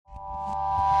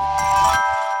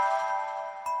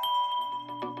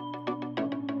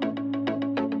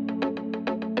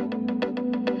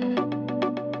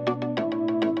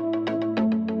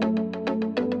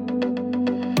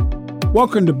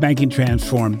Welcome to Banking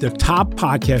Transformed, the top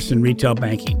podcast in retail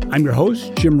banking. I'm your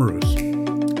host, Jim Marous.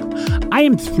 I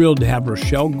am thrilled to have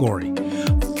Rochelle Gorey,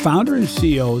 founder and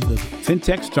CEO of the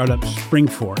fintech startup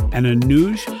Spring4, and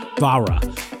Anuj Vara,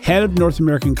 head of North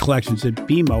American collections at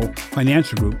BMO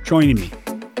Financial Group, joining me.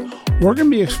 We're going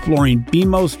to be exploring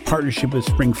BMO's partnership with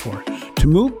Spring4 to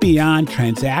move beyond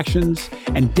transactions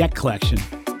and debt collection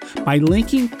by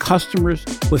linking customers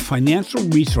with financial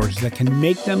resources that can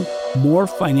make them more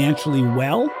financially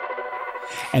well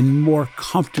and more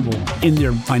comfortable in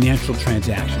their financial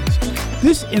transactions.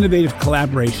 This innovative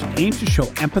collaboration aims to show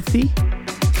empathy,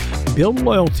 build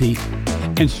loyalty,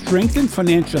 and strengthen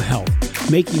financial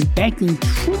health, making banking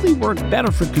truly work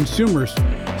better for consumers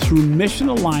through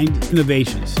mission-aligned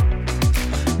innovations.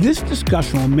 This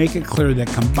discussion will make it clear that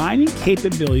combining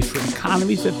capabilities for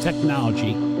economies of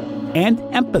technology and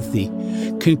empathy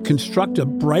can construct a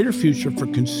brighter future for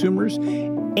consumers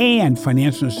and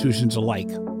financial institutions alike.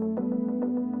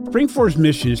 Spring4's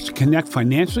mission is to connect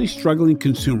financially struggling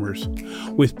consumers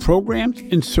with programs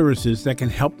and services that can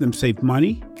help them save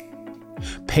money,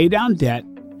 pay down debt,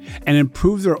 and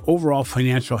improve their overall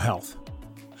financial health.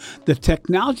 The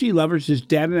technology leverages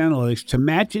data analytics to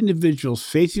match individuals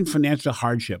facing financial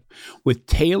hardship with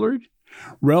tailored,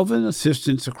 relevant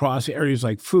assistance across areas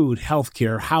like food,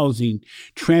 healthcare, housing,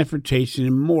 transportation,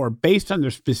 and more based on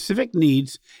their specific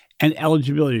needs and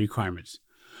eligibility requirements.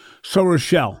 So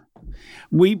Rochelle,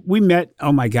 we met,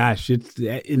 oh my gosh, it's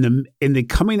in the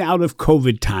coming out of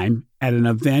COVID time at an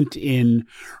event in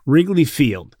Wrigley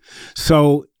Field.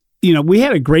 So, we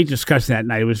had a great discussion that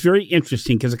night. It was very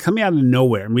interesting because it coming out of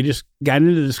nowhere, and we just got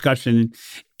into the discussion.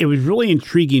 It was really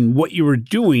intriguing what you were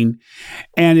doing,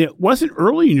 and it wasn't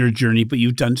early in your journey, but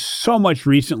you've done so much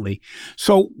recently.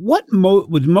 So what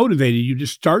motivated you to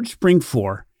start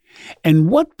Spring4, and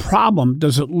what problem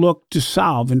does it look to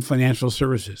solve in financial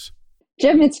services?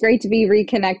 Jim, it's great to be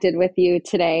reconnected with you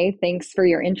today. Thanks for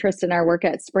your interest in our work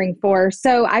at Spring4.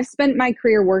 So I've spent my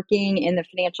career working in the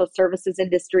financial services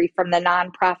industry from the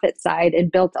nonprofit side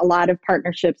and built a lot of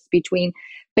partnerships between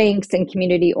banks and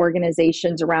community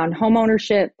organizations around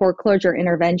homeownership, foreclosure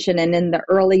intervention, and in the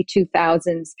early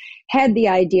 2000s had the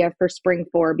idea for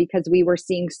Spring4 because we were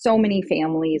seeing so many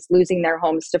families losing their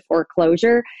homes to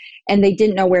foreclosure and they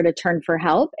didn't know where to turn for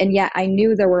help. And yet I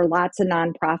knew there were lots of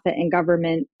nonprofit and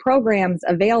government programs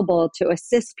available to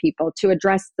assist people to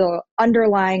address the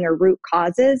underlying or root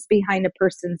causes behind a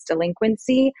person's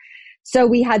delinquency. So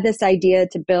we had this idea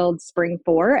to build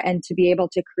Spring4 and to be able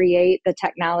to create the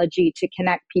technology to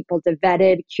connect people to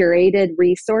vetted, curated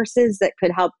resources that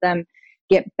could help them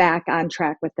get back on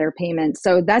track with their payments.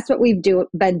 So that's what we've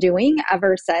been doing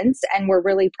ever since. And we're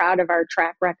really proud of our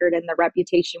track record and the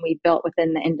reputation we've built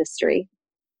within the industry.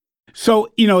 So,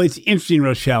 it's interesting,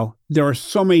 Rochelle. There are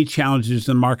so many challenges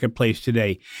in the marketplace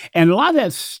today. And a lot of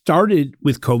that started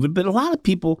with COVID, but a lot of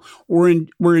people were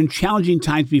in challenging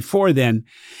times before then.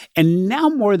 And now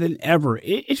more than ever,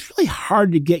 it's really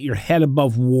hard to get your head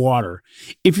above water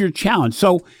if you're challenged.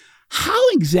 So how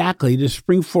exactly does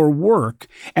Spring4 work?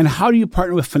 And how do you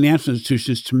partner with financial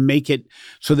institutions to make it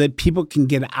so that people can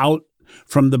get out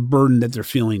from the burden that they're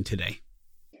feeling today?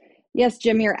 Yes,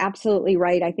 Jim, you're absolutely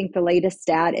right. I think the latest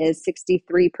stat is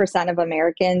 63% of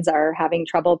Americans are having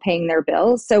trouble paying their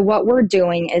bills. So what we're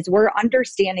doing is we're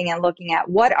understanding and looking at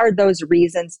what are those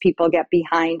reasons people get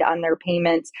behind on their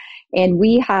payments. And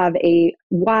we have a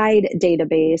wide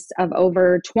database of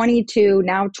over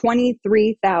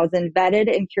 23,000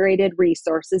 vetted and curated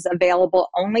resources available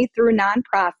only through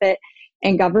nonprofit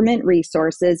and government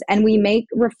resources. And we make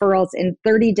referrals in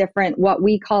 30 different, what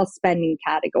we call spending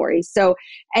categories. So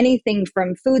anything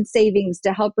from food savings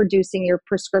to help reducing your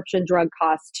prescription drug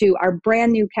costs to our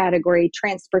brand new category,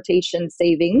 transportation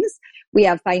savings. We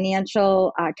have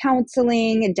financial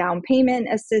counseling, down payment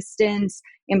assistance,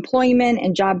 employment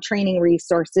and job training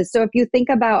resources. So if you think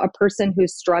about a person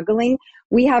who's struggling,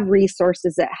 we have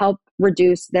resources that help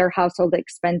reduce their household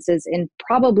expenses in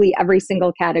probably every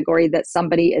single category that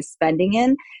somebody is spending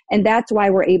in. And that's why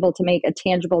we're able to make a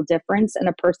tangible difference in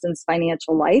a person's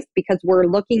financial life, because we're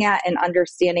looking at and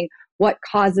understanding what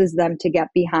causes them to get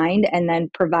behind and then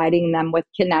providing them with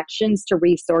connections to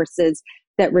resources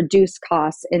that reduce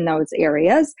costs in those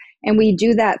areas. And we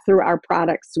do that through our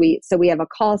product suite. So we have a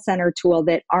call center tool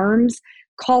that arms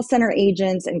call center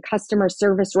agents and customer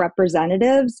service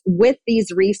representatives with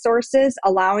these resources,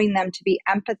 allowing them to be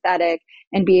empathetic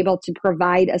and be able to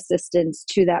provide assistance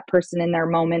to that person in their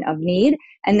moment of need.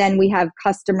 And then we have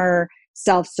customer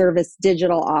self-service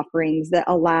digital offerings that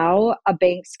allow a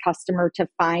bank's customer to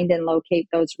find and locate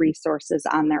those resources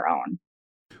on their own.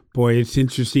 Boy, it's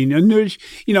interesting. Anuj,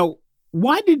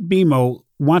 why did BMO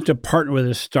want to partner with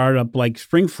a startup like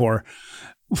Spring4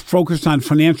 focused on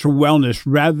financial wellness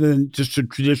rather than just a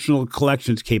traditional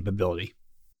collections capability?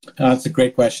 That's a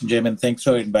great question, Jim, and thanks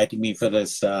for inviting me for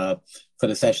this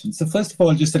session. So first of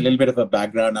all, just a little bit of a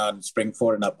background on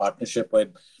Spring4 and our partnership with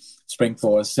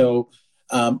Spring4. So,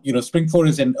 Spring4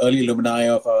 is an early alumni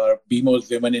of our BMO's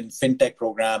Women in FinTech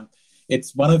program.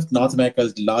 It's one of North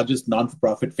America's largest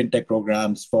non-for-profit fintech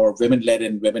programs for women-led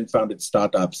and women-founded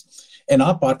startups. And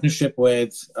our partnership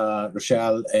with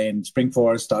Rochelle and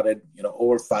Spring4 started,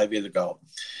 over 5 years ago.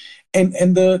 And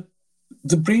the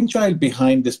brainchild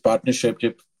behind this partnership,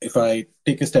 if I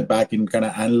take a step back and kind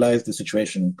of analyze the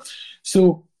situation.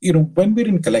 So, when we're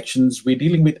in collections, we're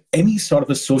dealing with any sort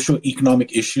of a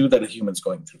socio-economic issue that a human's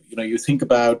going through. You think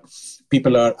about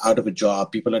people are out of a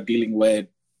job, people are dealing with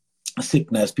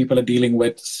sickness, people are dealing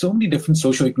with so many different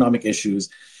socio-economic issues.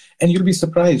 And you'll be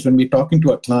surprised when we're talking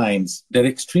to our clients, they're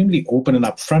extremely open and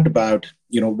upfront about,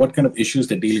 what kind of issues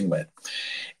they're dealing with.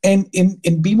 And in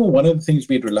BMO, one of the things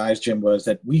we realized, Jim, was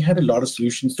that we had a lot of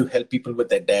solutions to help people with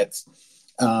their debts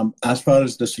as far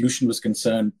as the solution was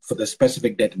concerned for the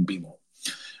specific debt in BMO.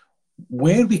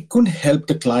 Where we couldn't help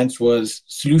the clients was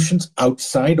solutions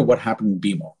outside of what happened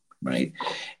in BMO, right?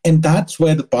 And that's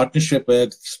where the partnership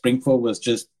with Spring4 was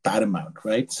just paramount,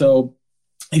 right? So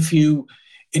if you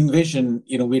envision,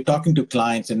 we're talking to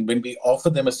clients, and when we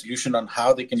offer them a solution on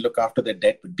how they can look after their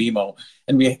debt with BMO,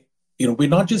 and we're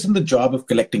not just in the job of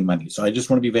collecting money. So I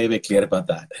just want to be very, very clear about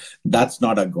that. That's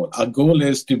not our goal. Our goal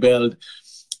is to build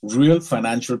real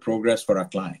financial progress for our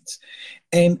clients.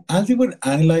 And as we were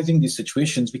analyzing these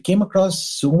situations, we came across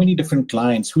so many different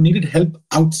clients who needed help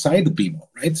outside the BMO,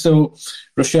 right? So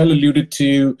Rochelle alluded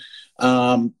to,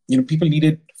 people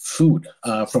needed food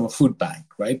from a food bank,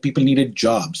 right? People needed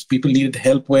jobs. People needed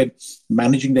help with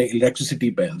managing their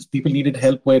electricity bills. People needed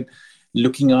help with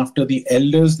looking after the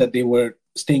elders that they were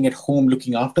staying at home,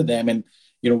 looking after them. And,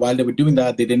 while they were doing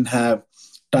that, they didn't have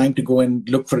time to go and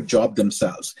look for a job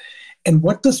themselves. And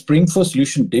what the Spring4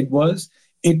 solution did was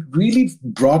it really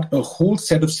brought a whole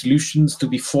set of solutions to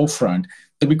the forefront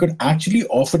that we could actually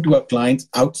offer to our clients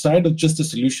outside of just the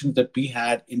solutions that we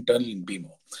had internally in BMO.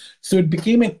 So it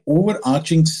became an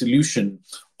overarching solution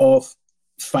of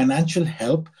financial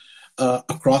help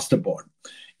across the board.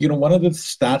 One of the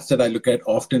stats that I look at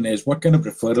often is what kind of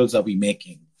referrals are we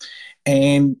making?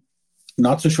 And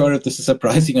not so sure if this is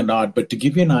surprising or not, but to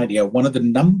give you an idea, one of the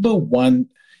number one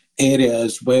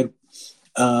areas where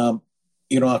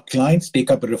our clients take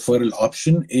up a referral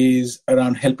option is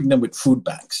around helping them with food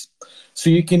banks. So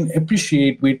you can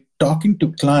appreciate we're talking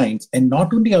to clients, and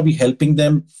not only are we helping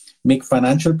them make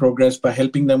financial progress by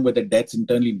helping them with their debts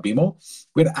internally in BMO,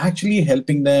 we're actually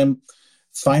helping them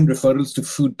find referrals to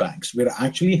food banks. We're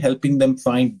actually helping them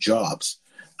find jobs.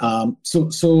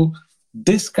 So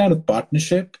this kind of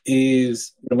partnership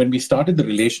is, when we started the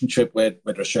relationship with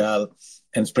Rochelle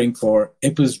and Spring4,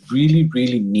 it was really,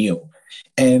 really new.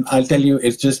 And I'll tell you,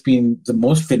 it's just been the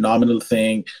most phenomenal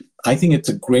thing. I think it's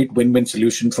a great win-win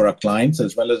solution for our clients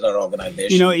as well as our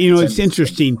organization. It's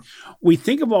interesting. We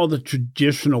think of all the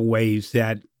traditional ways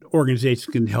that organizations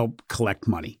can help collect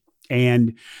money,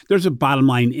 and there's a bottom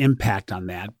line impact on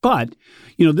that. But,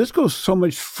 this goes so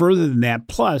much further than that.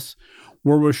 Plus,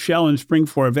 where Rochelle and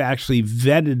Spring4 have actually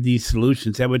vetted these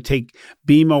solutions, that would take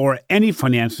BMO or any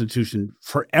financial institution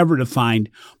forever to find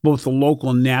both the local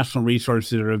and national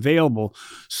resources that are available.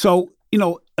 So,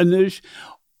 Anuj,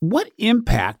 what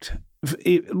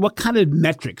kind of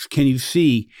metrics can you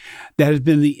see that has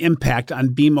been the impact on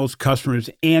BMO's customers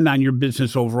and on your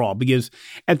business overall? Because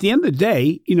at the end of the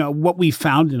day, what we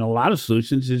found in a lot of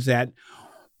solutions is that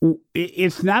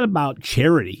it's not about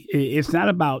charity. It's not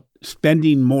about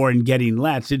spending more and getting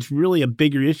less. It's really a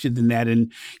bigger issue than that.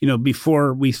 And,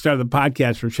 before we started the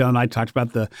podcast, Rochelle and I talked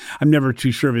about I'm never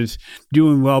too sure if it's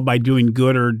doing well by doing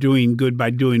good or doing good by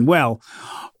doing well.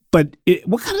 But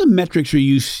what kind of metrics are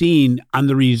you seeing on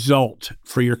the result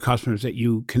for your customers that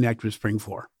you connect with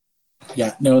Spring4?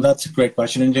 Yeah, no, that's a great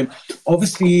question. And Jim,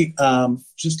 obviously,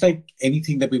 just like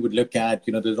anything that we would look at,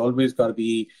 there's always got to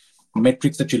be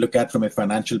metrics that you look at from a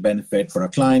financial benefit for our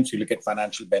clients. You look at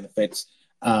financial benefits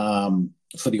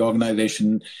for the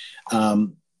organization.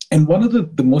 And one of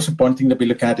the most important thing that we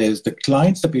look at is the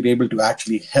clients that we're able to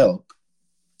actually help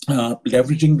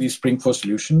leveraging these Spring4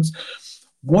 solutions.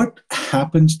 What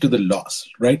happens to the loss,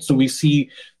 right? So we see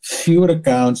fewer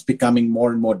accounts becoming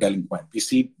more and more delinquent. We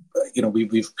see,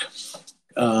 we've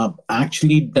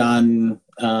actually done,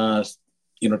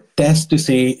 tests to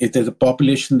say if there's a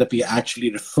population that we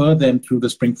actually refer them through the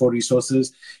Spring4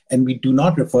 resources and we do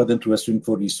not refer them through a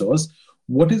Spring4 resource,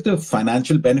 what is the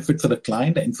financial benefit for the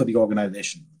client and for the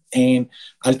organization? And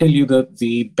I'll tell you that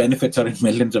the benefits are in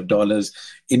millions of dollars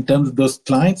in terms of those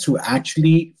clients who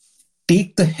actually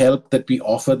take the help that we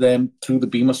offer them through the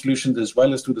Bima solutions as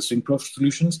well as through the SpringPro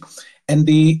solutions. And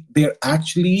they're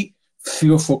actually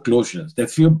fewer foreclosures, they're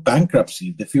fewer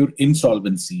bankruptcies, they're fewer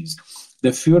insolvencies,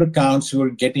 they're fewer accounts who are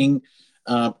getting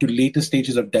to later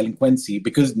stages of delinquency,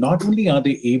 because not only are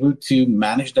they able to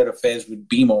manage their affairs with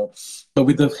BMO, but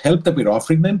with the help that we're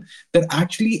offering them, they're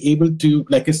actually able to,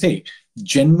 like I say,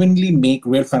 genuinely make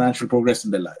real financial progress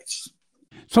in their lives.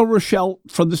 So, Rochelle,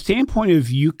 from the standpoint of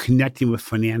you connecting with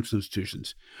financial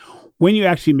institutions, when you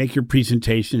actually make your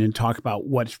presentation and talk about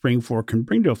what Spring4 can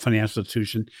bring to a financial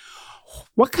institution,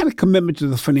 what kind of commitment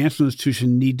does the financial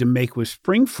institution need to make with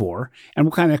Spring4, and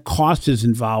what kind of cost is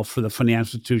involved for the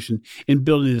financial institution in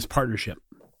building this partnership?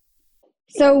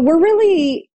 So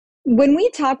when we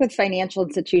talk with financial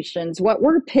institutions, what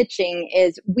we're pitching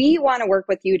is we want to work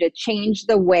with you to change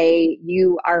the way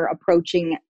you are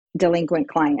approaching delinquent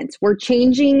clients. We're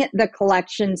changing the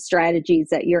collection strategies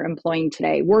that you're employing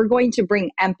today. We're going to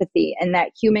bring empathy and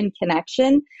that human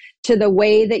connection to the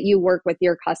way that you work with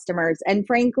your customers. And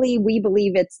frankly, we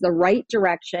believe it's the right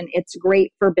direction. It's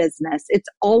great for business. It's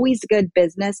always good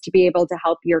business to be able to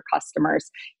help your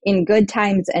customers in good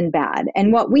times and bad.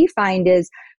 And what we find is,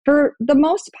 for the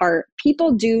most part,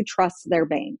 people do trust their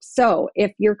bank. So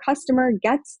if your customer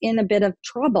gets in a bit of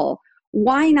trouble,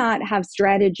 why not have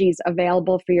strategies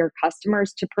available for your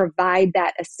customers to provide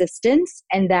that assistance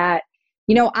and that,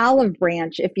 olive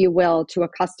branch, if you will, to a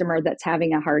customer that's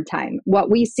having a hard time? What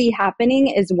we see happening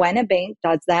is when a bank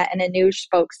does that, and Anuj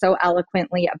spoke so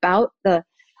eloquently about the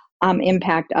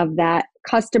impact of that,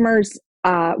 customers,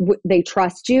 they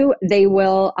trust you, they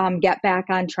will get back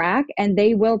on track, and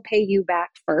they will pay you back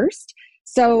first.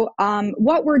 So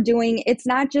what we're doing, it's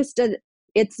not just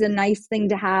it's a nice thing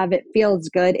to have. It feels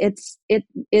good. It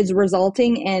is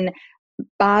resulting in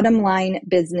bottom line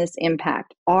business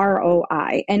impact,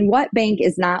 ROI. And what bank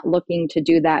is not looking to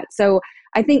do that? So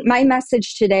I think my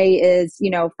message today is,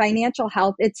 financial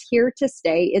health, it's here to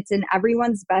stay. It's in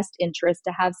everyone's best interest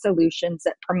to have solutions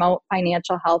that promote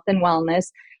financial health and wellness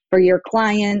for your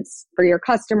clients, for your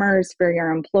customers, for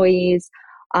your employees.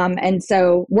 And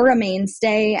so we're a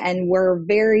mainstay, and we're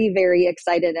very, very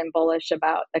excited and bullish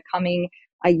about the coming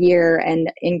a year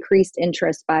and increased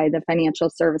interest by the financial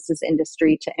services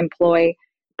industry to employ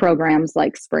programs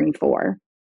like Spring4.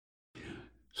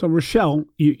 So, Rochelle,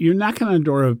 you're knocking on the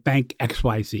door of Bank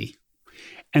XYZ,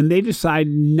 and they decide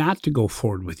not to go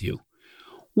forward with you.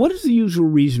 What is the usual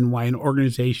reason why an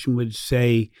organization would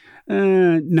say,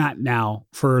 not now,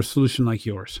 for a solution like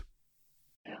yours?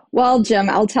 Well, Jim,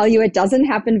 I'll tell you, it doesn't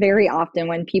happen very often.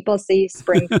 When people see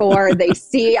Spring4, they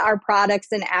see our products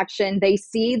in action, they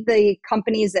see the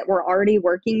companies that we're already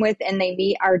working with, and they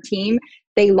meet our team.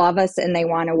 They love us and they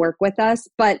want to work with us.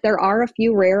 But there are a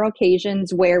few rare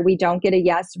occasions where we don't get a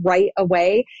yes right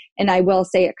away. And I will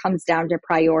say it comes down to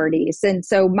priorities. And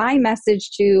so my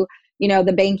message to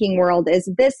the banking world is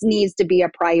this needs to be a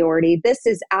priority. This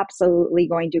is absolutely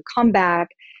going to come back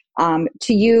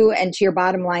to you and to your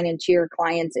bottom line and to your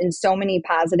clients in so many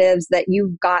positives that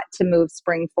you've got to move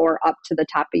Spring4 up to the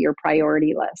top of your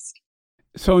priority list.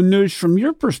 So, Anuj, from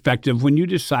your perspective, when you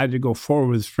decided to go forward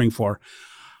with Spring4,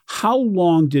 how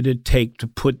long did it take to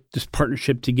put this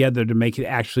partnership together to make it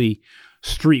actually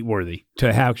street worthy,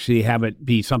 to actually have it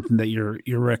be something that you're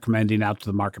recommending out to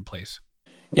the marketplace?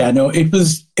 Yeah, no, it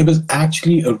was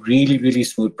actually a really, really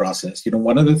smooth process.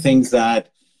 One of the things that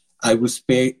I would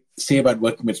say about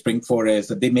working with Spring4 is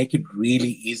that they make it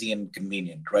really easy and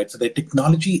convenient, right? So their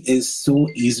technology is so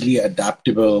easily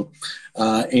adaptable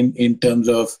in terms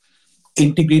of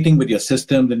integrating with your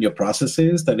systems and your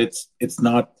processes that it's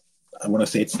not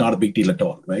a big deal at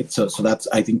all, right? So that's,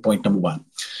 I think, point number one.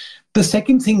 The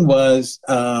second thing was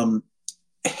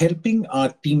helping our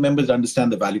team members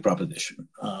understand the value proposition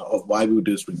of why we would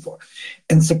do Spring4.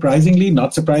 And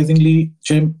not surprisingly,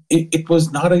 Jim, it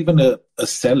was not even a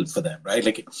sell for them, right?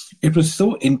 Like it was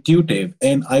so intuitive.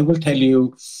 And I will tell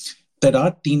you that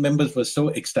our team members were so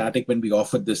ecstatic when we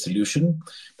offered this solution,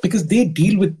 because they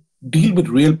deal with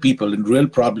real people and real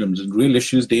problems and real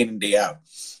issues day in and day out.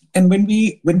 And when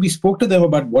we spoke to them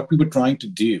about what we were trying to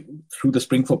do through the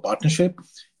Spring4 partnership,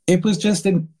 it was just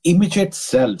an immediate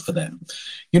sell for them.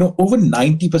 Over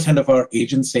 90% of our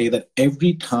agents say that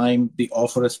every time they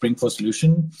offer a Spring4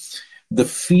 solution, the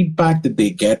feedback that they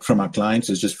get from our clients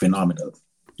is just phenomenal.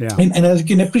 Yeah. And as you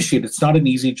can appreciate, it's not an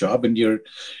easy job, and you're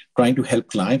trying to help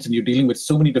clients, and you're dealing with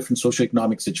so many different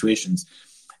socioeconomic situations.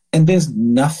 And there's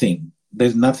nothing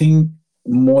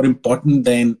more important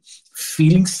than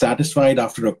feeling satisfied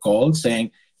after a call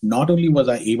saying, not only was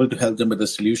I able to help them with a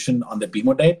solution on their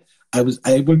BMO debt, I was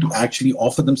able to actually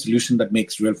offer them solution that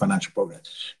makes real financial progress.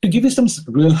 To give you some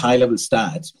real high-level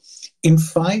stats, in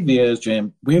 5 years,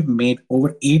 Jim, we've made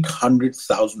over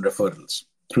 800,000 referrals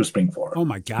through Spring4. Oh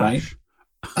my gosh.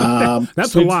 Right?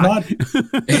 That's so a lot.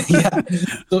 Yeah.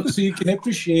 So you can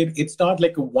appreciate it's not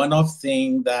like a one-off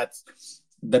thing that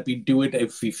we do it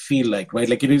if we feel like, right?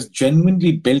 Like it is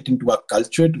genuinely built into our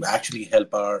culture to actually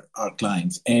help our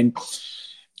clients. And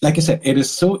like I said, it is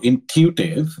so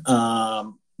intuitive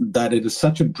that it is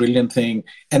such a brilliant thing,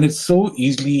 and it's so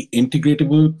easily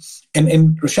integratable.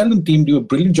 And Rochelle and team do a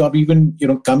brilliant job, even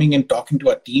coming and talking to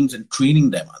our teams and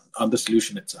training them on the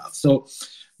solution itself. So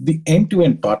the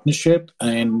end-to-end partnership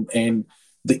and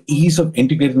the ease of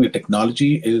integrating the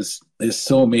technology is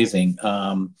so amazing.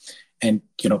 And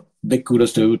big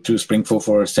kudos to Spring4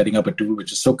 for setting up a tool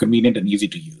which is so convenient and easy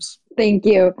to use. Thank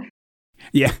you.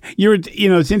 Yeah, it's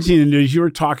interesting in the news. You were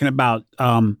talking about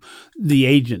the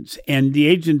agents, and the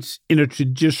agents in a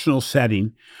traditional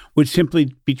setting would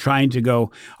simply be trying to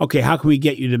go, okay, how can we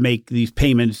get you to make these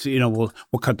payments? We'll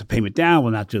cut the payment down.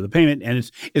 We'll not do the payment, and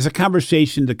it's a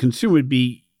conversation the consumer would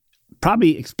be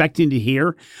probably expecting to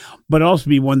hear, but also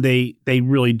be one they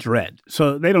really dread.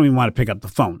 So they don't even want to pick up the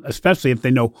phone, especially if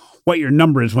they know what your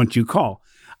number is once you call.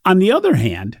 On the other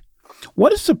hand,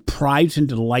 what a surprise and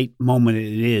delight moment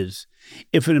it is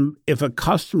if a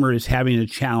customer is having a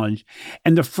challenge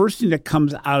and the first thing that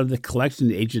comes out of the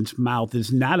collection agent's mouth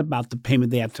is not about the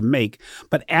payment they have to make,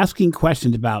 but asking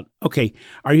questions about, okay,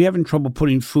 are you having trouble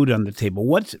putting food on the table?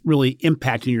 What's really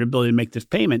impacting your ability to make this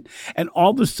payment? And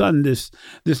all of a sudden, this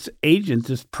agent,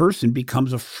 this person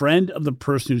becomes a friend of the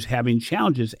person who's having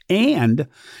challenges. And,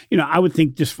 I would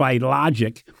think just by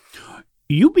logic,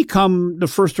 you become the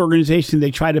first organization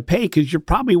they try to pay because you're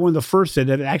probably one of the first that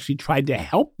have actually tried to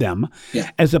help them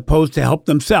as opposed to help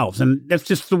themselves. And that's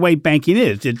just the way banking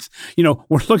is. It's,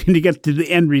 we're looking to get to the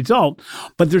end result,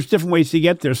 but there's different ways to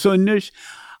get there. So, Anush,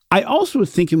 I also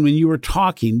was thinking when you were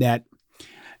talking that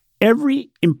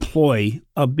every employee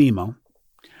of BMO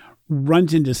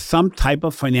runs into some type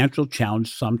of financial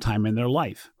challenge sometime in their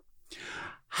life.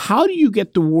 How do you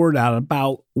get the word out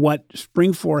about what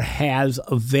Spring4 has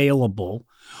available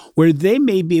where they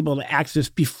may be able to access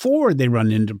before they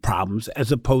run into problems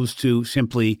as opposed to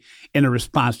simply in a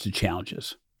response to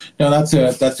challenges? No, that's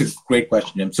a great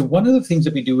question, Jim. So one of the things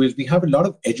that we do is we have a lot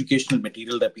of educational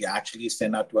material that we actually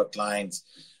send out to our clients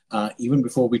even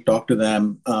before we talk to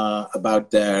them about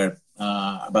the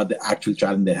actual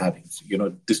challenge they're having.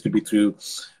 So, this could be through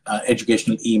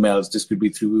educational emails, this could be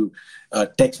through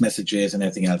text messages and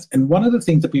everything else. And one of the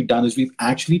things that we've done is we've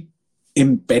actually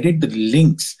embedded the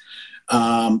links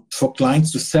for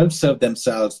clients to self-serve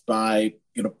themselves by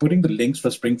putting the links for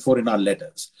Spring4 in our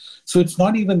letters. So it's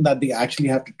not even that they actually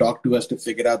have to talk to us to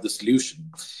figure out the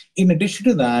solution. In addition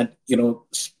to that,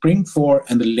 Spring4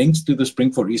 and the links to the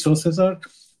Spring4 resources are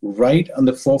right on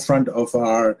the forefront of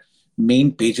our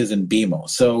main pages in BMO.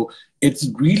 So it's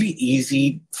really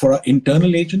easy for our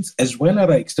internal agents as well as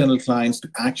our external clients to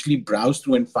actually browse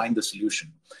through and find the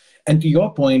solution. And to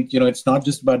your point, it's not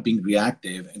just about being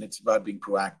reactive, and it's about being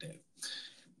proactive.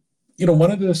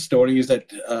 One of the stories that,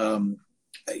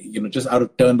 just out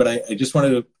of turn, but I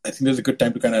think there's a good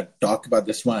time to kind of talk about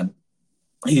this one,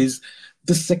 is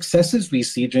the successes we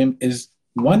see, Jim, is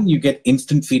one, you get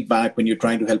instant feedback when you're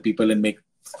trying to help people and make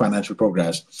financial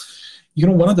progress.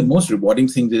 One of the most rewarding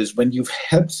things is when you've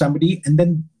helped somebody and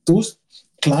then those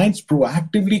clients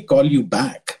proactively call you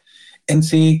back and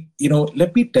say,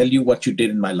 let me tell you what you did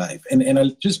in my life. And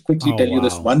I'll just quickly tell you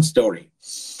this one story.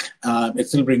 It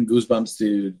still brings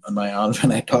goosebumps on my arms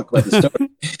when I talk about the story.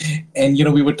 And,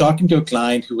 we were talking to a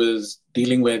client who was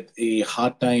dealing with a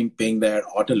hard time paying their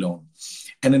auto loan.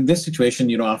 And in this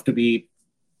situation, after we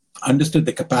understood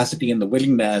the capacity and the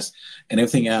willingness and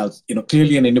everything else,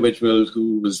 clearly an individual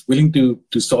who was willing to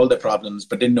solve their problems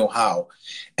but didn't know how.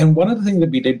 And one of the things that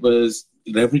we did was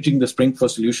leveraging the Spring4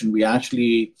 solution, we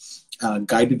actually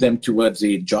guided them towards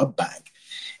a job bank.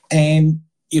 And,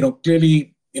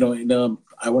 clearly,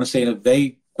 I want to say in a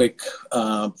very quick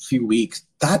few weeks,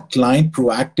 that client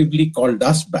proactively called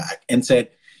us back and said,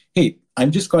 hey,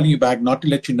 I'm just calling you back not to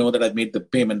let you know that I've made the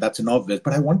payment. That's an obvious,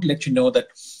 but I want to let you know that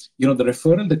the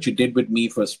referral that you did with me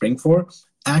for Spring4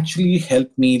 actually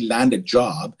helped me land a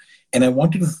job. And I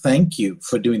wanted to thank you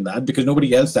for doing that because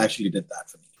nobody else actually did that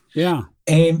for me. Yeah.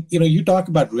 And, you talk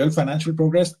about real financial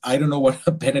progress. I don't know what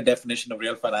a better definition of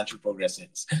real financial progress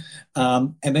is.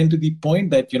 And then to the point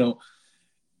that,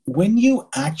 when you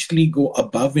actually go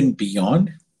above and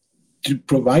beyond to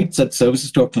provide such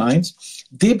services to our clients,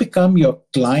 they become your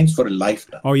clients for a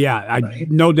lifetime. Oh, yeah, right?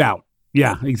 No doubt.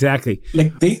 Yeah, exactly.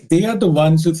 Like they are the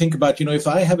ones who think about, if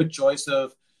I have a choice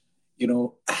of,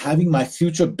 having my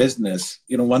future business,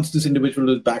 once this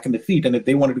individual is back in the feet, and if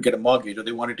they wanted to get a mortgage or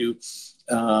they wanted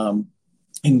to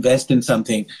invest in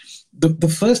something, the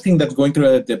first thing that's going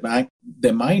through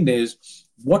their mind is,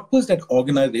 what was that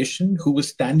organization who was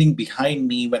standing behind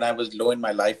me when I was low in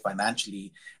my life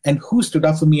financially, and who stood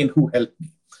up for me and who helped me,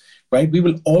 right? We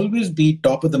will always be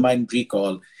top of the mind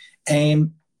recall.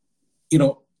 And,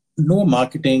 no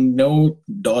marketing, no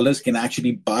dollars can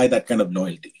actually buy that kind of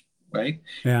loyalty, right?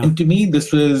 Yeah. And to me,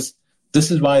 this is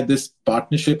why this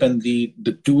partnership and the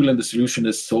tool and the solution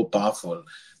is so powerful,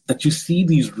 that you see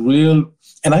these real,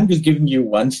 and I'm just giving you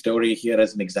one story here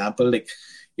as an example. Like,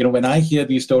 when I hear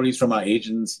these stories from our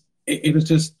agents, it was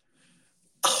just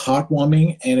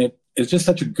heartwarming, and it's just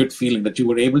such a good feeling that you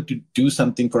were able to do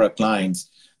something for our clients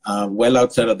well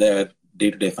outside of their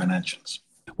day-to-day financials.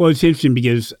 Well, it's interesting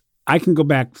because I can go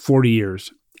back 40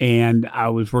 years, and I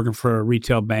was working for a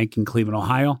retail bank in Cleveland,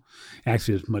 Ohio.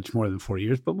 Actually, it's much more than 40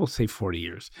 years, but we'll say 40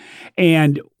 years.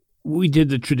 And we did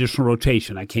the traditional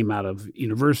rotation. I came out of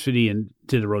university and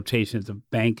did a rotation at the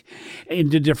bank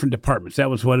into different departments. That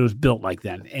was what it was built like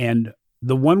then. And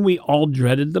the one we all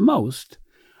dreaded the most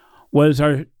was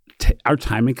our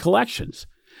time in collections,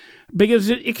 because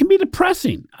it can be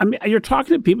depressing. I mean, you're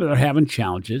talking to people that are having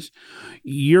challenges.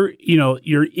 Your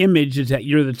image is that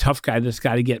you're the tough guy that's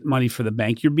got to get money for the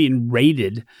bank. You're being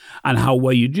rated on how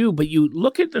well you do, but you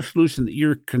look at the solution that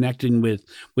you're connecting with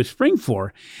Spring4,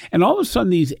 and all of a sudden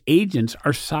these agents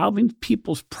are solving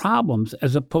people's problems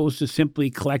as opposed to simply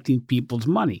collecting people's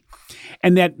money.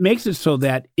 And that makes it so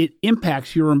that it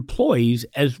impacts your employees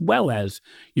as well as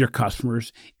your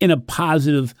customers in a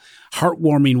positive,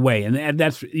 heartwarming way. And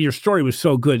that's, your story was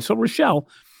so good. So Rochelle,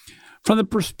 from the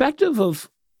perspective of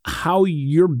how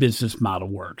your business model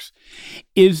works,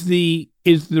 you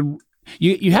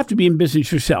have to be in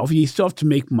business yourself. You still have to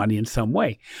make money in some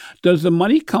way. Does the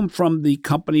money come from the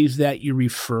companies that you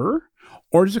refer,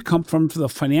 or does it come from the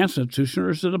financial institution, or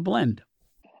is it a blend?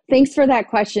 Thanks for that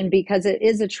question, because it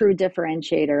is a true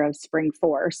differentiator of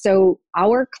Spring4. So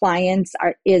our clients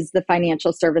is the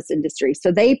financial service industry.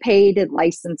 So they pay to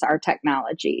license our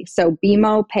technology. So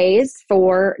BMO pays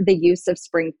for the use of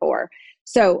Spring4.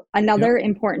 So another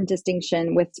important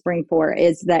distinction with Spring4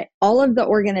 is that all of the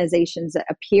organizations that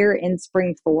appear in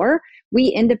Spring4, we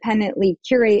independently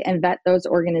curate and vet those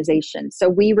organizations. So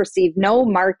we receive no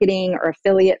marketing or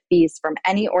affiliate fees from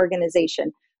any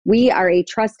organization. We are a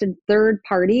trusted third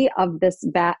party of this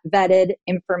vetted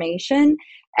information.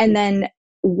 And then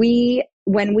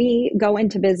when we go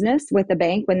into business with a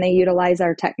bank, when they utilize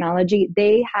our technology,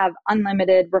 they have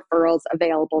unlimited referrals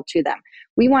available to them.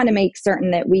 We want to make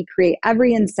certain that we create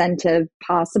every incentive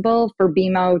possible for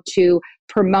BMO to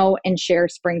promote and share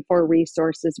Spring4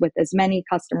 resources with as many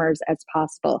customers as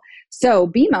possible. So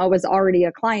BMO was already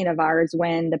a client of ours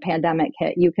when the pandemic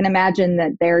hit. You can imagine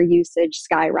that their usage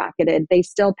skyrocketed. They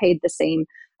still paid the same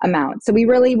amount. So we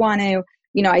really want to,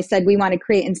 I said we want to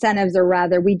create incentives, or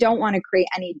rather, we don't want to create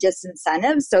any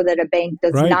disincentives so that a bank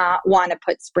does not want to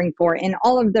put Spring4 in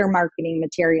all of their marketing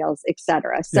materials, et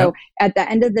cetera. So at the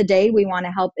end of the day, we want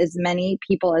to help as many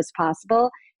people as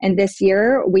possible. And this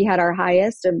year, we had our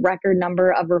highest record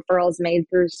number of referrals made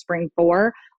through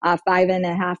Spring4,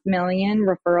 5.5 million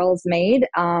referrals made.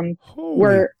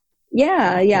 We're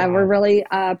really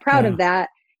proud of that.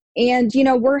 And,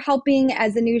 we're helping,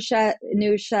 as a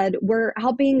Newshed, we're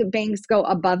helping banks go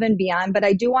above and beyond. But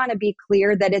I do want to be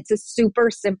clear that it's a super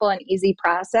simple and easy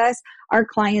process. Our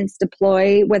clients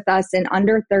deploy with us in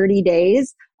under 30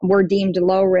 days. We're deemed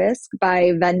low risk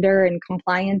by vendor and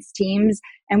compliance teams,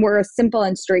 and we're a simple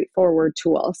and straightforward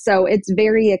tool. So it's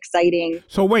very exciting.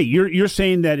 So wait, you're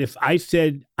saying that if I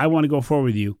said I want to go forward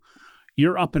with you,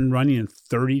 you're up and running in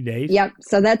 30 days? Yep.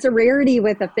 So that's a rarity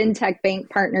with a fintech bank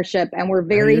partnership, and we're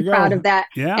very proud of that.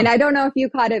 Yeah. And I don't know if you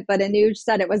caught it, but Anuj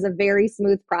said it was a very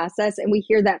smooth process, and we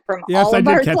hear that from all of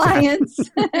our clients.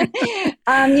 That's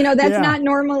not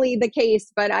normally the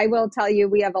case, but I will tell you,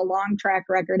 we have a long track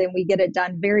record, and we get it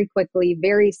done very quickly,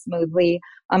 very smoothly.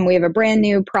 We have a brand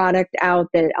new product out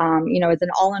that, is an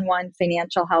all-in-one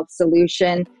financial health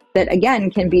solution that, again,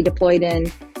 can be deployed in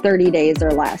 30 days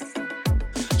or less.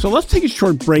 So let's take a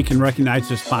short break and recognize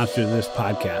the sponsor of this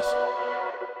podcast.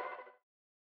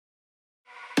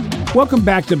 Welcome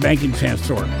back to Banking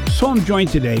Transformed. So I'm joined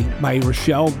today by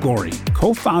Rochelle Gorrie,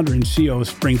 co-founder and CEO of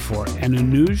Spring4, and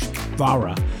Anuj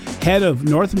Vara, head of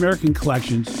North American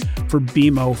Collections for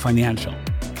BMO Financial.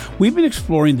 We've been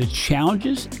exploring the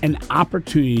challenges and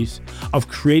opportunities of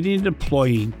creating and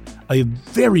deploying a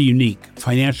very unique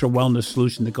financial wellness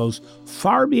solution that goes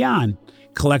far beyond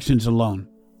collections alone.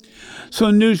 So,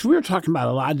 Anuj, we were talking about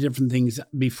a lot of different things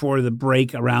before the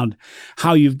break around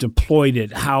how you've deployed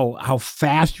it, how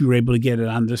fast you were able to get it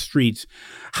on the streets,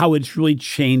 how it's really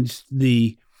changed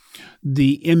the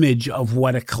image of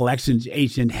what a collections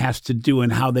agent has to do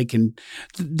and how they can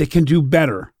do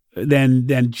better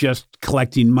than just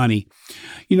collecting money.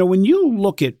 When you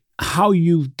look at how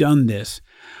you've done this,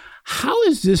 how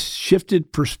has this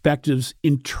shifted perspectives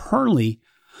internally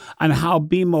on how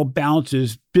BMO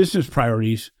balances business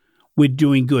priorities with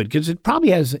doing good? Because it probably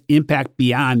has impact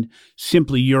beyond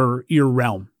simply your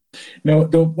realm. No,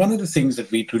 one of the things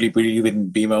that we truly believe in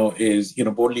BMO is,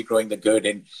 boldly growing the good.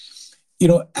 And,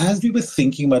 as we were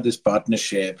thinking about this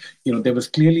partnership, there was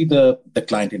clearly the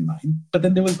client in mind, but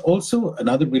then there was also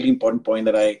another really important point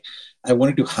that I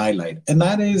wanted to highlight. And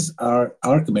that is our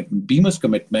commitment, BMO's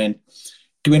commitment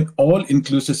to an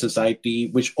all-inclusive society,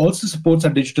 which also supports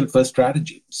our digital-first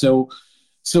strategy. So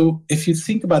if you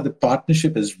think about the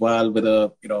partnership as well with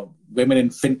a Women in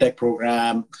FinTech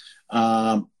program,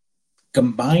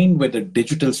 combined with a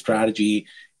digital strategy,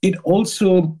 it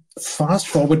also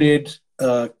fast-forwarded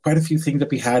quite a few things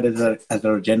that we had as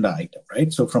our agenda item,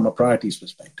 right? So from a priorities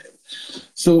perspective.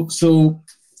 So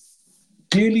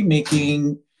clearly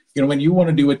making, when you want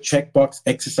to do a checkbox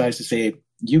exercise to say,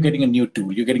 you're getting a new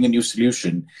tool, you're getting a new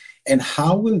solution, and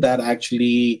how will that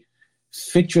actually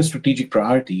fit your strategic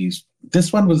priorities?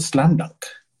 This one was a slam dunk,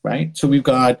 right? So we've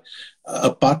got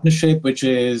a partnership which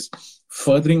is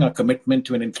furthering our commitment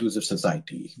to an inclusive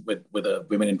society with a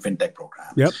Women in FinTech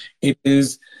program. Yep. It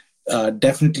is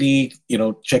definitely,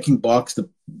 checking box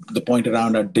the point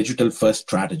around our digital first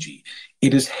strategy.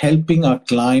 It is helping our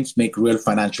clients make real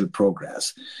financial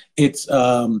progress. It's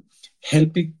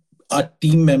helping our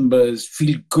team members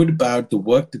feel good about the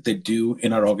work that they do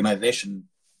in our organization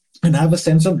and have a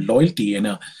sense of loyalty and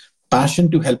a passion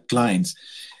to help clients.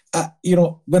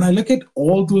 When I look at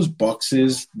all those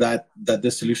boxes that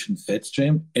this solution fits,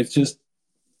 Jim, it's just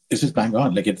bang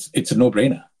on. Like it's a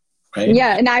no-brainer, right?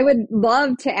 Yeah, and I would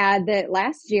love to add that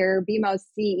last year, BMO's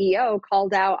CEO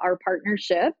called out our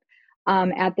partnership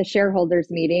at the shareholders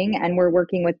meeting, and we're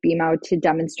working with BMO to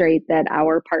demonstrate that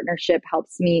our partnership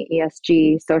helps meet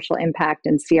ESG, social impact,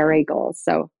 and CRA goals.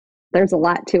 So there's a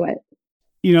lot to it.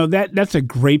 That's a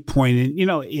great point. And,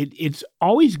 it's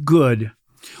always good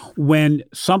when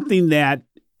something that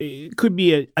it could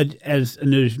be, as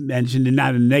Anuj mentioned, and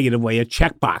not in a negative way, a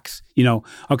checkbox.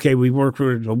 Okay, we work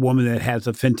with a woman that has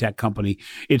a fintech company.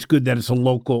 It's good that it's a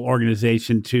local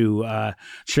organization to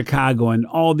Chicago and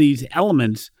all these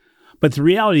elements. But the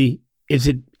reality is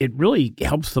it really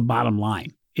helps the bottom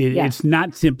line. It's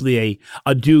not simply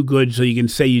a do good so you can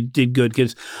say you did good,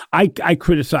 because I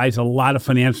criticize a lot of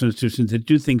financial institutions that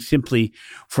do things simply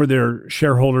for their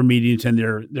shareholder meetings and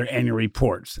their annual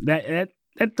reports. That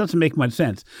doesn't make much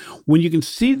sense. When you can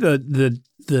see the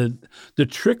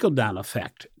trickle down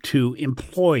effect to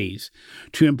employees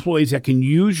that can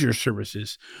use your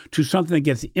services, to something that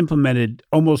gets implemented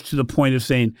almost to the point of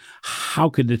saying, how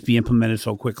could this be implemented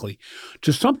so quickly?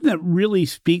 To something that really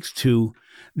speaks to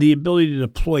the ability to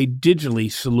deploy digitally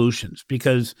solutions,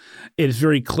 because it is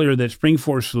very clear that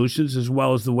Spring4 solutions, as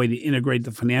well as the way to integrate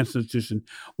the financial institution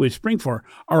with Spring4,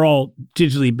 are all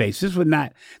digitally based. This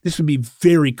would be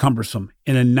very cumbersome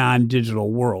in a non-digital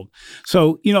world.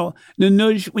 So,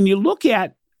 Anuj, when you look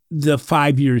at the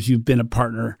 5 years you've been a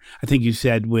partner, I think you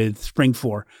said, with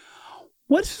Spring4,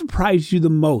 what surprised you the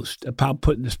most about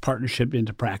putting this partnership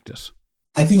into practice?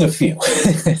 I think a few.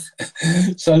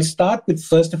 So I'll start with,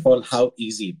 first of all, how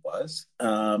easy it was.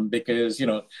 Because,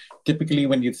 typically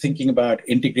when you're thinking about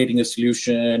integrating a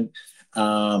solution,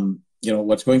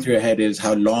 what's going through your head is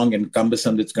how long and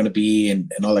cumbersome it's going to be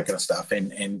and all that kind of stuff.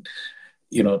 And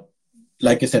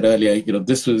like I said earlier,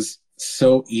 this was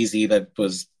so easy that it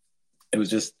was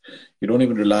just, you don't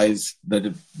even realize that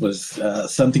it was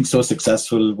something so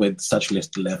successful with such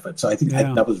little effort. So I think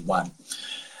that was one.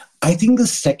 I think the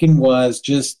second was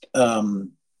just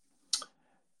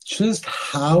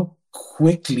how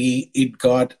quickly it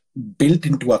got built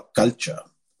into our culture,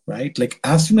 right? Like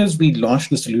as soon as we launched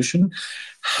the solution,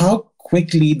 how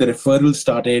quickly the referrals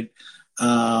started,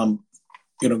 going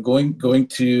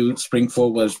to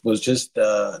Spring4 was just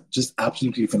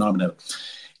absolutely phenomenal,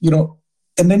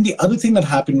 And then the other thing that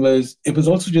happened was, it was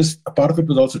also just, a part of it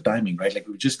was also timing, right? Like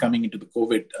we were just coming into the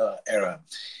COVID era.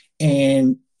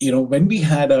 And when we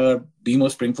had our BMO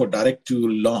Spring4 Direct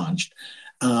Tool launched,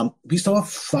 we saw a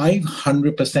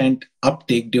 500%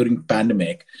 uptake during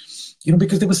pandemic,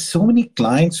 because there were so many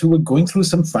clients who were going through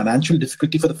some financial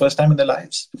difficulty for the first time in their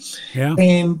lives. Yeah.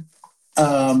 And,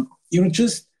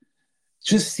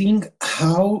 just seeing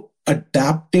how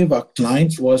adaptive our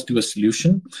clients was to a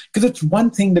solution. Because it's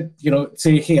one thing that,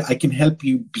 say, hey, I can help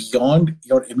you beyond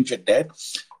your immediate debt,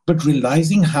 but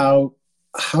realizing how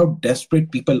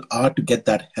desperate people are to get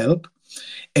that help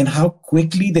and how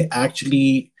quickly they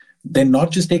actually then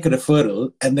not just take a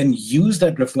referral and then use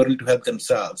that referral to help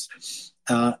themselves.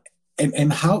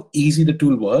 And how easy the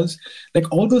tool was,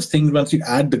 like all those things, once you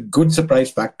add the good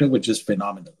surprise factor, which is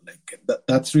phenomenal. Like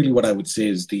that's really what I would say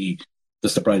is the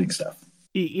surprising stuff.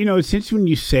 It's interesting when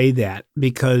you say that,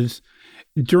 because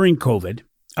during COVID,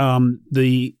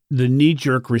 the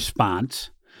knee-jerk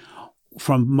response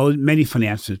from many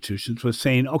financial institutions was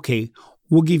saying, okay,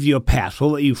 we'll give you a pass.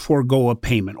 We'll let you forego a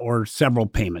payment or several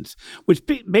payments, which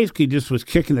basically just was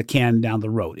kicking the can down the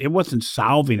road. It wasn't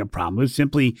solving a problem. It was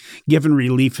simply giving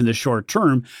relief in the short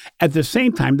term. At the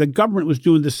same time, the government was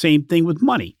doing the same thing with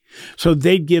money. So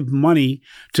they'd give money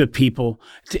to people,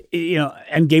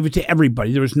 and gave it to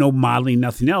everybody. There was no modeling,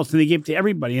 nothing else. And they gave it to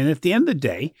everybody. And at the end of the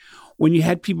day, when you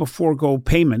had people forego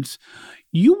payments,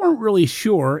 you weren't really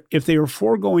sure if they were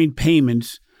foregoing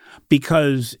payments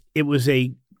because it was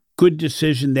a good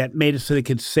decision that made it so they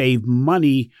could save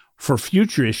money for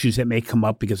future issues that may come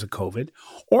up because of COVID,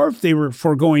 or if they were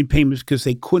foregoing payments because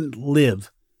they couldn't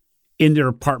live in their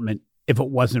apartment if it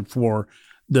wasn't for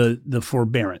the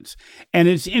forbearance. And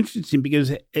it's interesting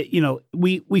because,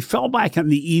 we fell back on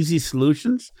the easy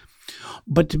solutions,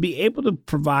 but to be able to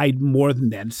provide more than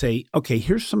that and say, okay,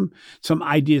 here's some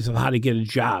ideas of how to get a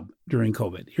job during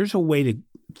COVID. Here's a way to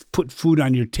put food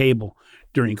on your table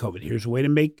during COVID. Here's a way to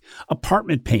make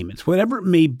apartment payments, whatever it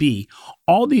may be.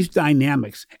 All these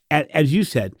dynamics, as you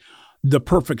said, the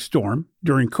perfect storm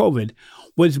during COVID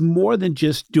was more than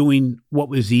just doing what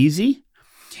was easy.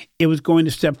 It was going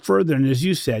a step further. And as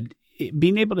you said,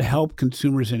 being able to help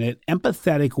consumers in an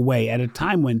empathetic way at a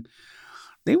time when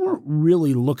they weren't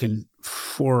really looking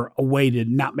for a way to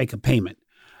not make a payment.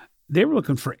 They were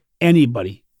looking for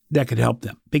anybody that could help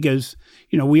them because,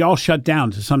 we all shut down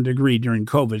to some degree during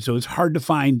COVID. So it's hard to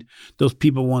find those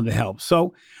people willing to help.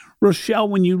 So, Rochelle,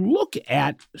 when you look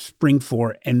at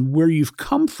Spring4 and where you've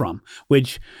come from,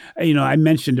 which, I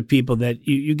mentioned to people that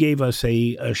you gave us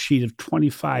a sheet of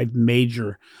 25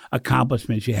 major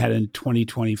accomplishments you had in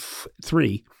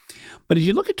 2023. But as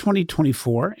you look at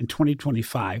 2024 and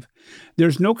 2025,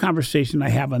 there's no conversation I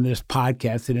have on this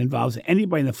podcast that involves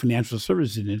anybody in the financial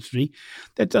services industry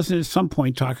that doesn't at some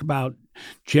point talk about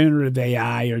generative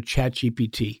AI or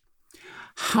ChatGPT.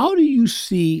 How do you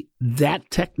see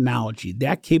that technology,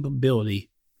 that capability,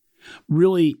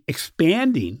 really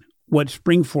expanding what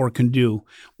Spring4 can do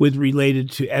related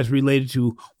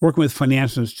to working with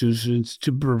financial institutions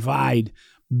to provide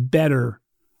better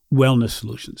wellness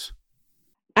solutions?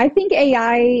 I think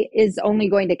AI is only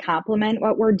going to complement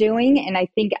what we're doing. And I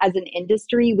think as an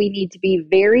industry, we need to be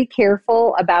very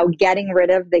careful about getting rid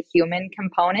of the human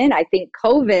component. I think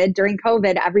during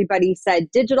COVID, everybody said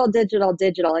digital, digital,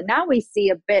 digital. And now we see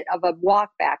a bit of a walk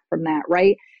back from that,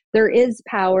 right? There is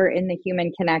power in the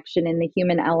human connection, in the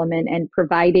human element, and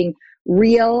providing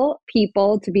real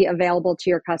people to be available to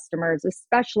your customers,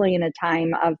 especially in a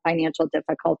time of financial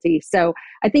difficulty. So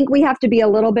I think we have to be a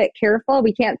little bit careful.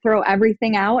 We can't throw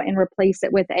everything out and replace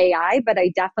it with AI, but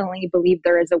I definitely believe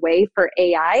there is a way for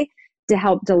AI to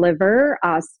help deliver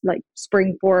us like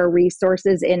Spring4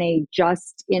 resources in a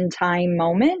just-in-time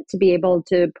moment to be able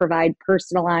to provide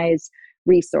personalized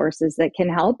resources that can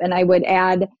help. And I would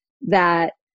add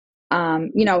that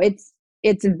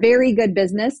it's very good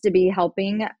business to be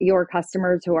helping your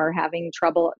customers who are having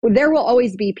trouble. There will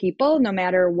always be people, no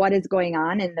matter what is going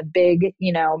on in the big,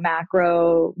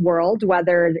 macro world,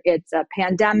 whether it's a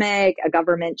pandemic, a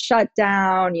government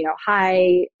shutdown,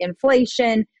 high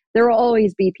inflation, there will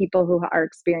always be people who are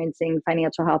experiencing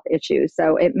financial health issues.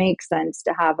 So it makes sense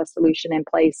to have a solution in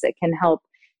place that can help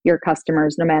your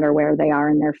customers no matter where they are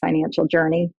in their financial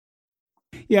journey.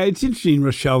 Yeah, it's interesting,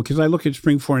 Rochelle, because I look at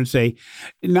Spring4 and say,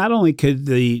 not only could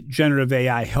the generative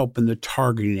AI help in the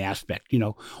targeting aspect,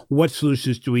 what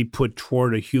solutions do we put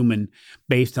toward a human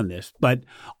based on this, but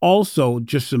also,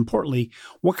 just as importantly,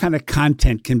 what kind of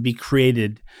content can be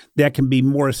created that can be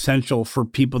more essential for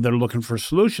people that are looking for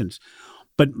solutions.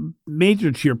 But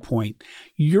major to your point,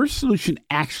 your solution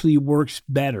actually works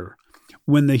better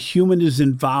when the human is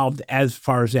involved as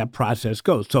far as that process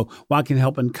goes. So while it can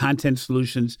help in content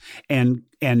solutions and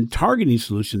targeting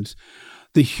solutions,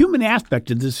 the human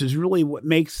aspect of this is really what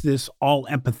makes this all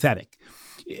empathetic.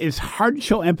 It's hard to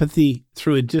show empathy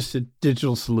through just a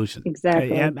digital solution.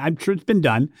 Exactly. I'm sure it's been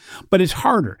done, but it's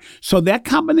harder. So that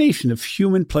combination of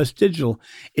human plus digital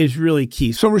is really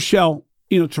key. So Rochelle,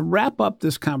 to wrap up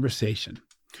this conversation,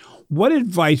 What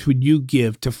advice would you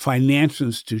give to financial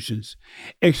institutions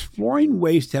exploring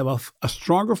ways to have a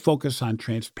stronger focus on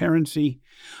transparency,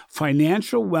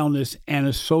 financial wellness, and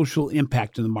a social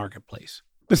impact in the marketplace,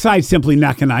 besides simply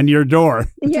knocking on your door?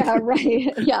 Yeah,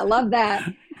 right. Yeah, love that.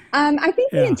 I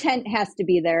think the intent has to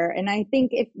be there. And I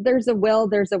think if there's a will,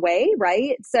 there's a way,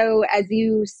 right? So as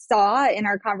you saw in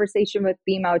our conversation with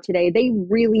BMO today, they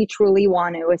really, truly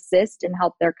want to assist and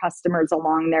help their customers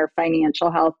along their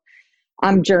financial health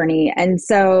journey. And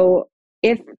so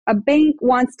if a bank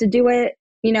wants to do it,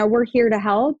 we're here to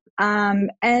help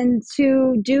and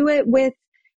to do it with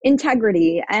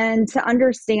integrity and to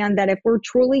understand that if we're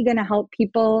truly going to help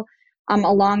people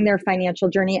along their financial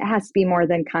journey, it has to be more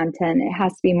than content. It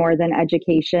has to be more than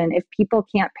education. If people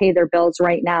can't pay their bills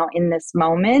right now in this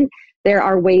moment, there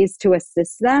are ways to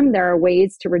assist them. There are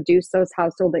ways to reduce those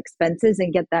household expenses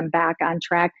and get them back on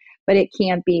track, but it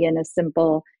can't be in a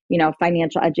simple,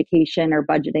 financial education or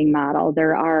budgeting model.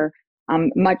 There are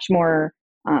much more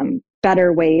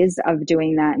better ways of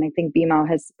doing that. And I think BMO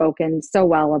has spoken so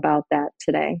well about that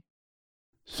today.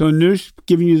 So Noosh,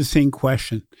 giving you the same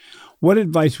question, what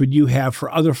advice would you have for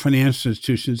other financial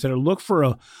institutions that are looking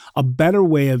for a better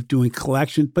way of doing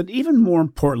collections, but even more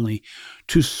importantly,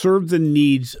 to serve the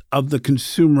needs of the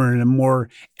consumer in a more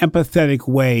empathetic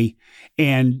way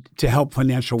and to help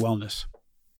financial wellness?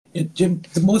 Jim,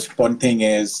 the most important thing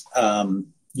is,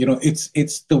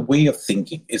 it's the way of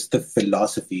thinking. It's the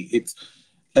philosophy. It's,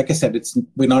 like I said,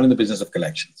 we're not in the business of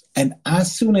collections. And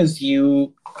as soon as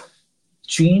you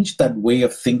change that way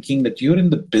of thinking, that you're in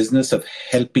the business of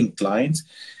helping clients,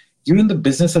 you're in the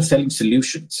business of selling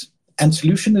solutions. And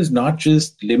solution is not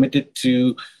just limited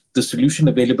to the solution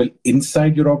available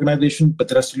inside your organization, but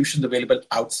there are solutions available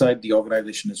outside the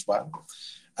organization as well.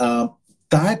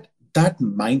 That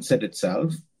mindset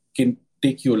itself can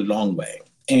take you a long way.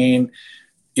 And,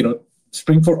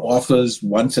 SpringFour offers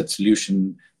one such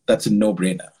solution that's a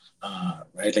no-brainer.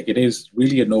 Right? Like, it is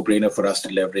really a no-brainer for us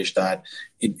to leverage that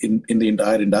in the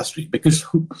entire industry, because,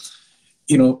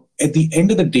 at the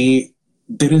end of the day,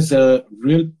 there is a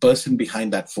real person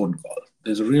behind that phone call.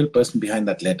 There's a real person behind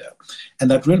that letter. And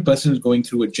that real person is going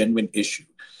through a genuine issue.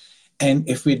 And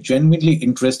if we're genuinely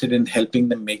interested in helping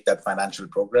them make that financial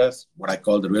progress, what I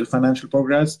call the real financial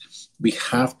progress, we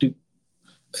have to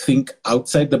think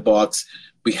outside the box.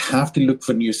 We have to look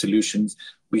for new solutions.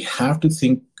 We have to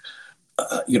think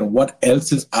what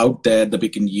else is out there that we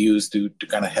can use to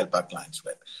kind of help our clients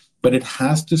with. But it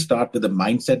has to start with a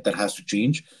mindset that has to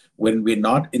change. When we're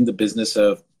not in the business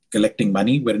of collecting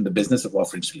money, we're in the business of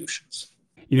offering solutions.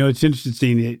 It's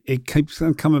interesting. It keeps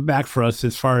on coming back for us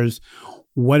as far as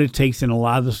what it takes in a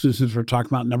lot of the solutions we're talking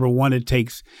about. Number one, it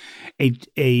takes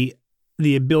the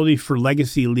ability for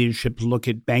legacy leadership to look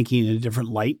at banking in a different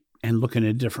light and look in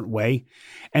a different way.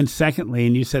 And secondly,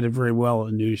 and you said it very well,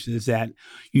 Anush, is that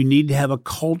you need to have a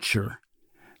culture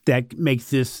that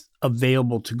makes this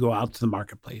available to go out to the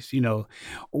marketplace.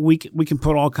 We can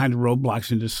put all kinds of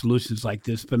roadblocks into solutions like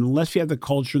this, but unless you have the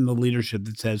culture and the leadership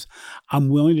that says, I'm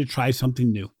willing to try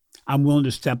something new, I'm willing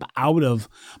to step out of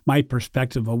my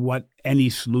perspective of what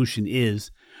any solution is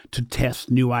to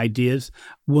test new ideas,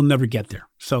 we'll never get there.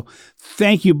 So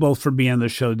thank you both for being on the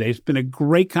show today. It's been a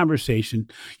great conversation.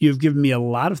 You've given me a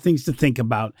lot of things to think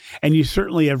about, and you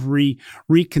certainly have made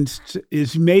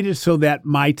it so that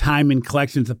my time in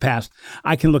collections of the past,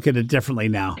 I can look at it differently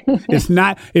now. It's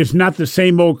not the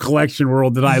same old collection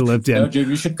world that I lived in. No, Jim,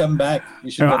 you should come back.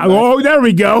 Oh, there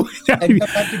we go. And come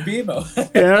back to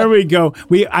BMO. There we go.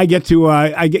 I get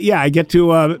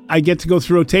to go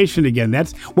through rotation again.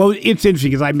 It's interesting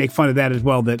because I make fun of that as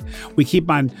well, that we keep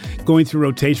on going through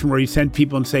rotation where you send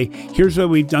people and say, here's how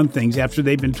we've done things, after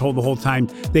they've been told the whole time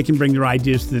they can bring their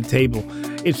ideas to the table.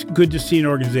 It's good to see an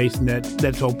organization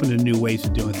that's open to new ways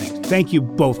of doing things. Thank you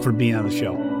both for being on the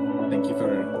show.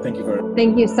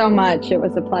 Thank you so much. It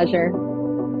was a pleasure.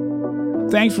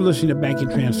 Thanks for listening to Banking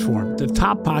Transformed, the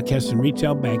top podcast in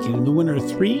retail banking and the winner of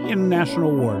 3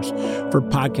 international awards for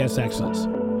podcast excellence.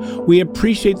 We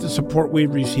appreciate the support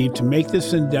we've received to make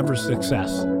this endeavor a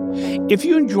success. If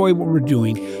you enjoy what we're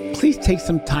doing, please take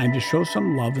some time to show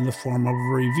some love in the form of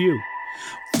a review.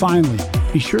 Finally,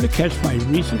 be sure to catch my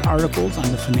recent articles on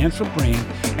the financial brain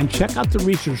and check out the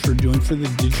research we're doing for the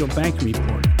Digital Banking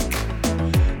Report.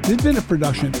 This has been a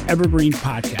production of Evergreen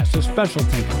Podcast. A special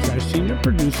thank you to our senior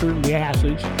producer, Leah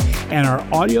Hassage, and our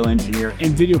audio engineer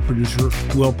and video producer,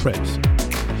 Will Pritz.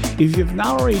 If you have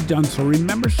not already done so,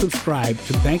 remember to subscribe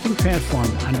to Banking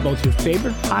Transformed on both your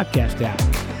favorite podcast app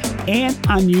and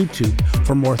on YouTube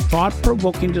for more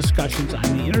thought-provoking discussions on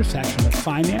the intersection of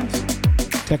finance,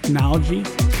 technology,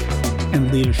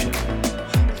 and leadership.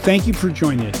 Thank you for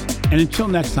joining us. And until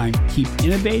next time, keep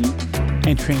innovating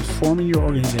and transforming your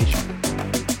organization.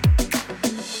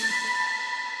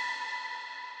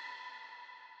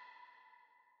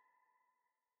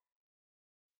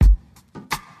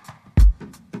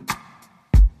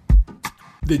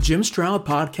 The Jim Stroud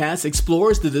Podcast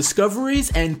explores the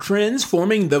discoveries and trends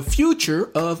forming the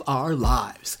future of our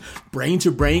lives.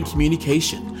 Brain-to-brain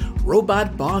communication,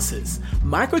 robot bosses,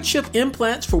 microchip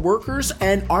implants for workers,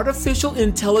 and artificial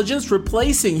intelligence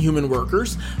replacing human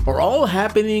workers are all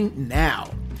happening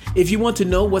now. If you want to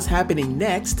know what's happening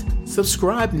next,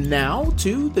 subscribe now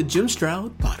to the Jim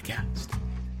Stroud Podcast.